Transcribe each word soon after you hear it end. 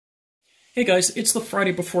Hey guys, it's the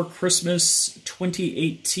Friday before Christmas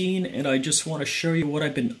 2018, and I just want to show you what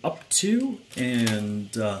I've been up to.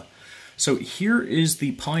 So here is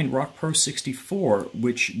the Pine Rock Pro 64,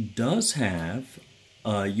 which does have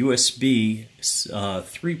a USB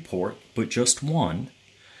 3 port, but just one,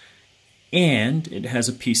 and it has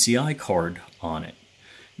a PCI card on it.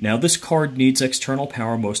 Now this card needs external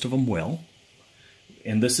power, most of them will,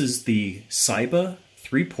 and this is the Saiba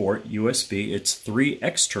 3-port USB. It's 3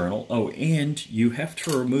 external. Oh, and you have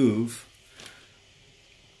to remove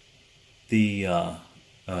the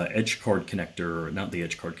edge card connector, or not the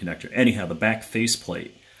edge card connector, anyhow, the back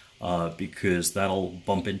faceplate, because that'll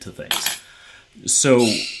bump into things. So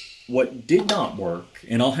what did not work,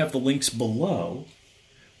 and I'll have the links below,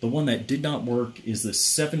 the one that did not work is the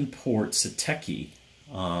 7-port Satechi.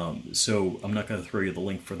 So I'm not going to throw you the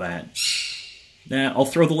link for that. Nah, I'll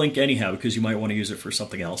throw the link anyhow because you might want to use it for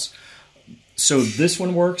something else. So this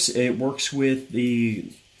one works. It works with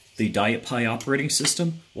the Diet Pi operating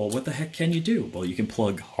system. Well, what the heck can you do? Well, you can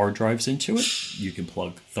plug hard drives into it. You can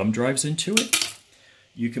plug thumb drives into it.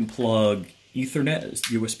 You can plug Ethernet,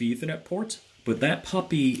 USB Ethernet ports. But that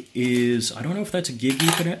puppy is, I don't know if that's a gig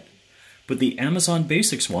Ethernet, but the Amazon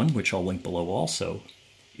Basics one, which I'll link below also,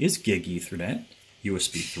 is gig Ethernet,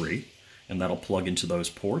 USB 3, and that'll plug into those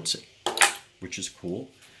ports, which is cool.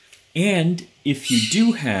 And if you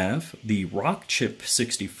do have the Rockchip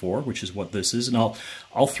 64, which is what this is, and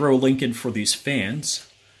I'll throw a link in for these fans,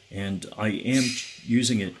 and I am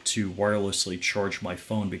using it to wirelessly charge my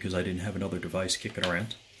phone because I didn't have another device kicking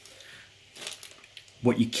around.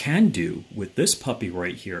 What you can do with this puppy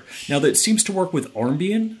right here, now that seems to work with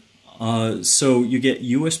Armbian, so you get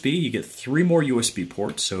USB, you get 3 more USB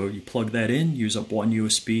ports, so you plug that in, use up one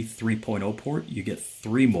USB 3.0 port, you get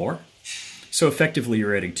 3 more. So effectively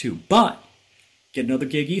you're adding 2, but get another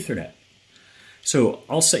gig Ethernet. So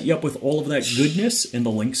I'll set you up with all of that goodness in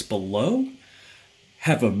the links below.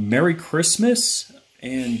 Have a Merry Christmas,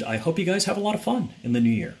 and I hope you guys have a lot of fun in the new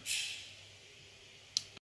year.